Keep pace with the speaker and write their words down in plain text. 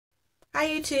Hi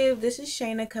YouTube, this is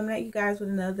Shayna coming at you guys with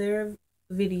another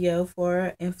video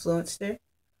for Influenster.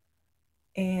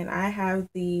 And I have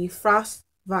the Frost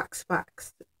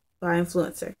Voxbox by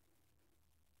Influencer.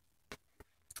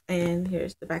 And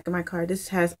here's the back of my card. This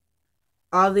has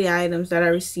all the items that I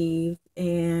received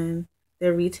and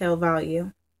their retail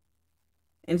value.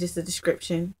 And just a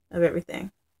description of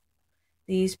everything.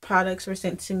 These products were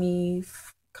sent to me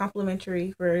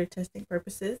complimentary for testing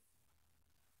purposes.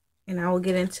 And I will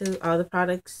get into all the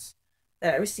products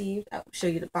that I received. I'll show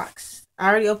you the box. I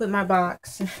already opened my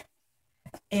box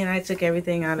and I took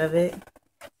everything out of it.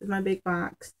 This is my big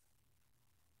box.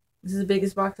 This is the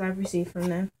biggest box I've received from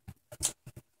them.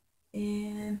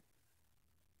 And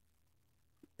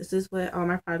this is what all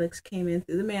my products came in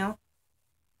through the mail.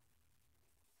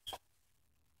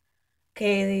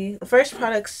 Okay, the first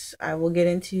products I will get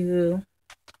into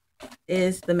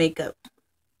is the makeup.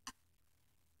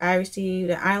 I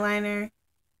received an eyeliner,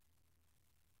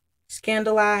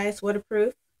 Scandalized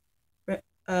waterproof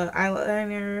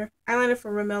eyeliner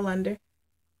from Rimmel London.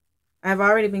 I've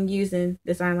already been using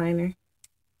this eyeliner.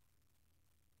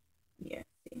 Yeah,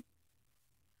 see.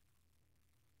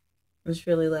 It's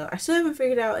really low. I still haven't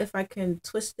figured out if I can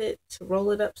twist it to roll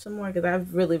it up some more because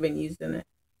I've really been using it.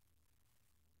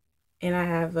 And I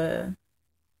have a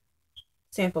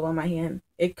sample on my hand.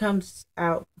 It comes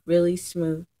out really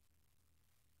smooth.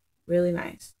 Really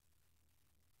nice.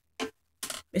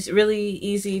 It's really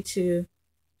easy to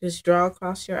just draw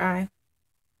across your eye.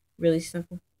 Really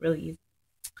simple, really easy.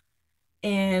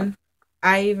 And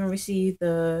I even received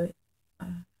the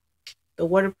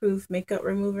waterproof makeup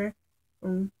remover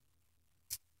from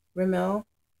Rimmel.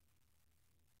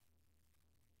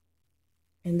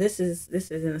 And this is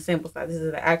in a sample size. This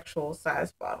is the actual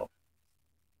size bottle.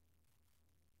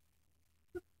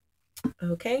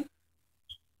 Okay.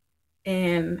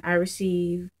 And I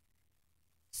received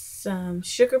some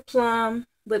Sugar Plum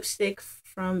lipstick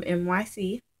from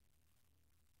NYC.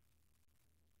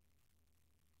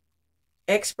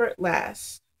 Expert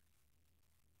Lash.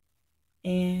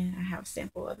 And I have a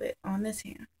sample of it on this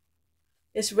hand.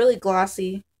 It's really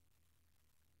glossy.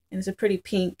 And it's a pretty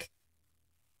pink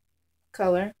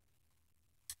color.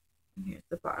 And here's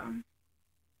the bottom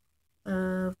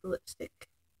of the lipstick.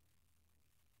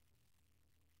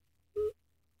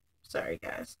 Sorry,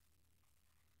 guys.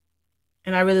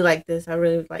 And I really like this. I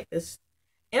really like this.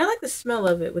 And I like the smell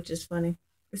of it, which is funny.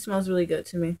 It smells really good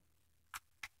to me.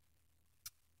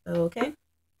 Okay.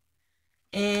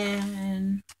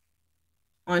 And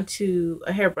onto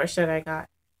a hairbrush that I got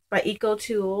by Eco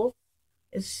Tool.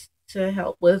 It's to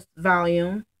help with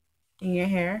volume in your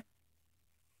hair.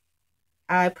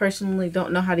 I personally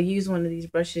don't know how to use one of these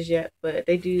brushes yet, but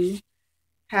they do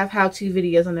have how-to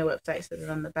videos on their website, so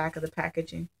they're on the back of the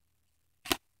packaging.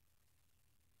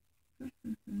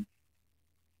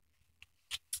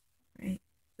 Right,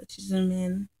 let you zoom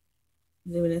in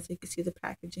so you can see the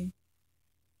packaging.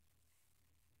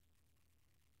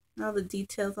 All the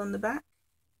details on the back.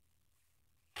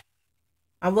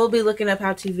 I will be looking up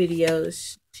how-to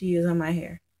videos to use on my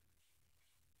hair,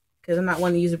 because I'm not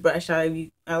one to use a brush. I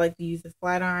like to use a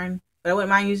flat iron, but I wouldn't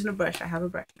mind using a brush. I have a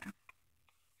brush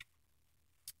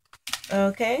now.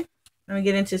 Okay, let me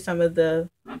get into some of the,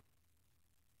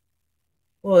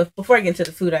 well, before I get into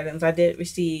the food items, I did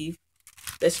receive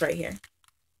this right here.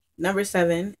 Number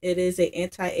 7, it is an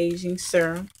anti-aging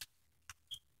serum.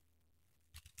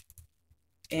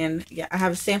 And yeah, I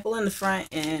have a sample in the front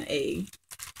and a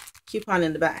coupon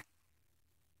in the back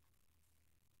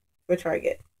for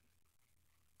Target.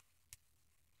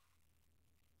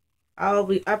 I'll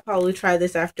probably try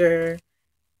this after,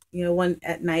 one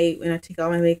at night when I take all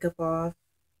my makeup off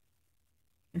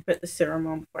and put the serum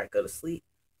on before I go to sleep.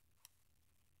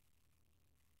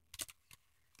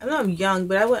 I know I'm young,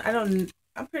 but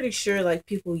I'm pretty sure like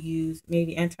people use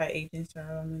maybe anti-aging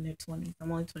serum in their 20s.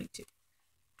 I'm only 22.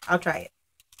 I'll try it.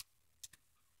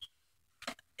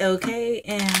 Okay,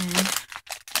 and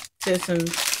to some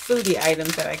foodie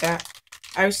items that I got.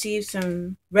 I received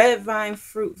some red vine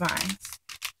fruit vines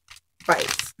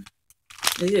bites.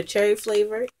 These are cherry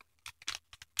flavored.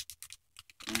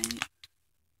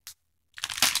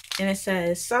 And it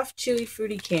says soft, chewy,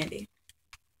 fruity candy.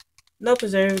 No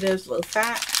preservatives, low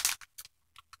fat.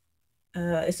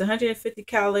 It's 150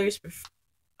 calories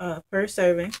per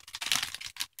serving.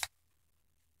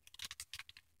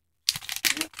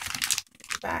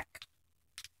 Back.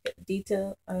 Get the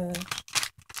detail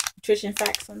nutrition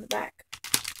facts on the back.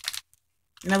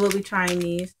 And I will be trying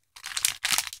these.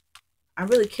 I'm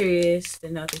really curious to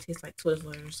know if they taste like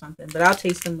Twizzlers or something, but I'll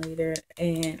taste them later.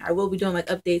 And I will be doing like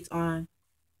updates on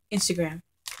Instagram.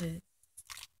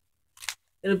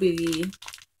 It'll be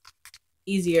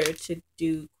easier to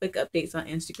do quick updates on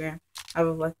Instagram. I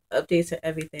have like updates to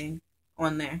everything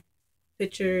on there,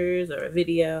 pictures or a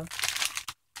video.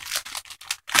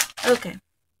 Okay,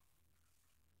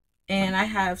 and I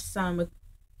have some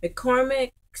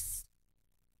McCormick's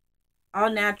all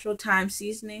natural thyme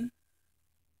seasoning.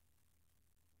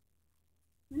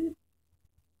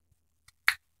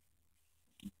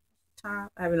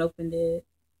 Top. I haven't opened it.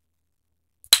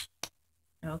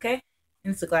 Okay,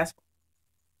 and it's a glass.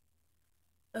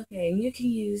 Okay, you can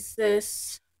use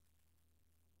this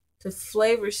to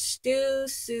flavor stew,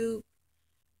 soup,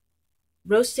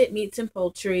 roasted meats and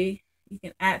poultry. You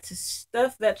can add to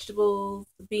stuffed vegetables,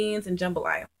 beans, and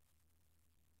jambalaya.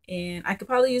 And I could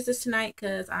probably use this tonight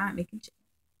because I'm making chicken.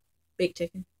 Baked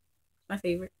chicken. My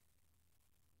favorite.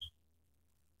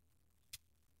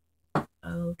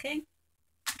 Okay.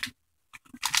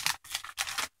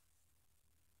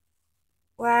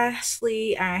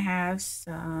 Lastly, I have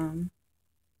some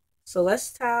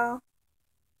Celestial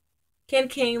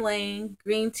Cane Lane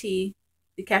green tea,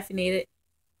 decaffeinated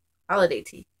holiday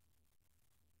tea.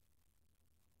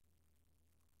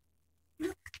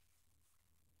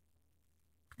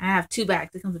 I have 2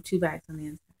 bags. It comes with 2 bags on the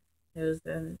inside. There's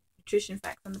the nutrition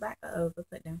facts on the back. The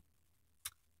put down.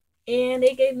 And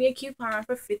they gave me a coupon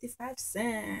for 55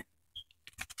 cents.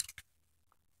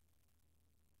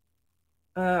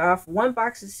 Off 1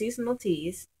 box of seasonal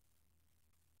teas.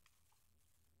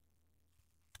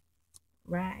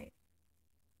 Right.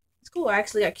 It's cool. I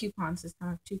actually got coupons this time.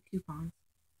 I have 2 coupons.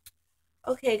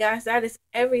 Okay, guys, that is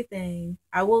everything.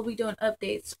 I will be doing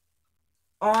updates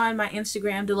on my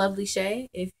Instagram, The Lovely Shay.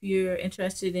 If you're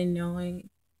interested in knowing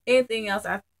anything else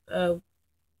about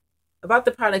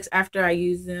the products after I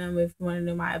use them, if you want to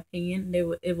know my opinion,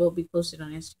 it will be posted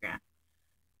on Instagram.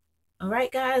 All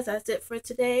right, guys, that's it for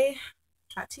today.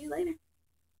 Talk to you later.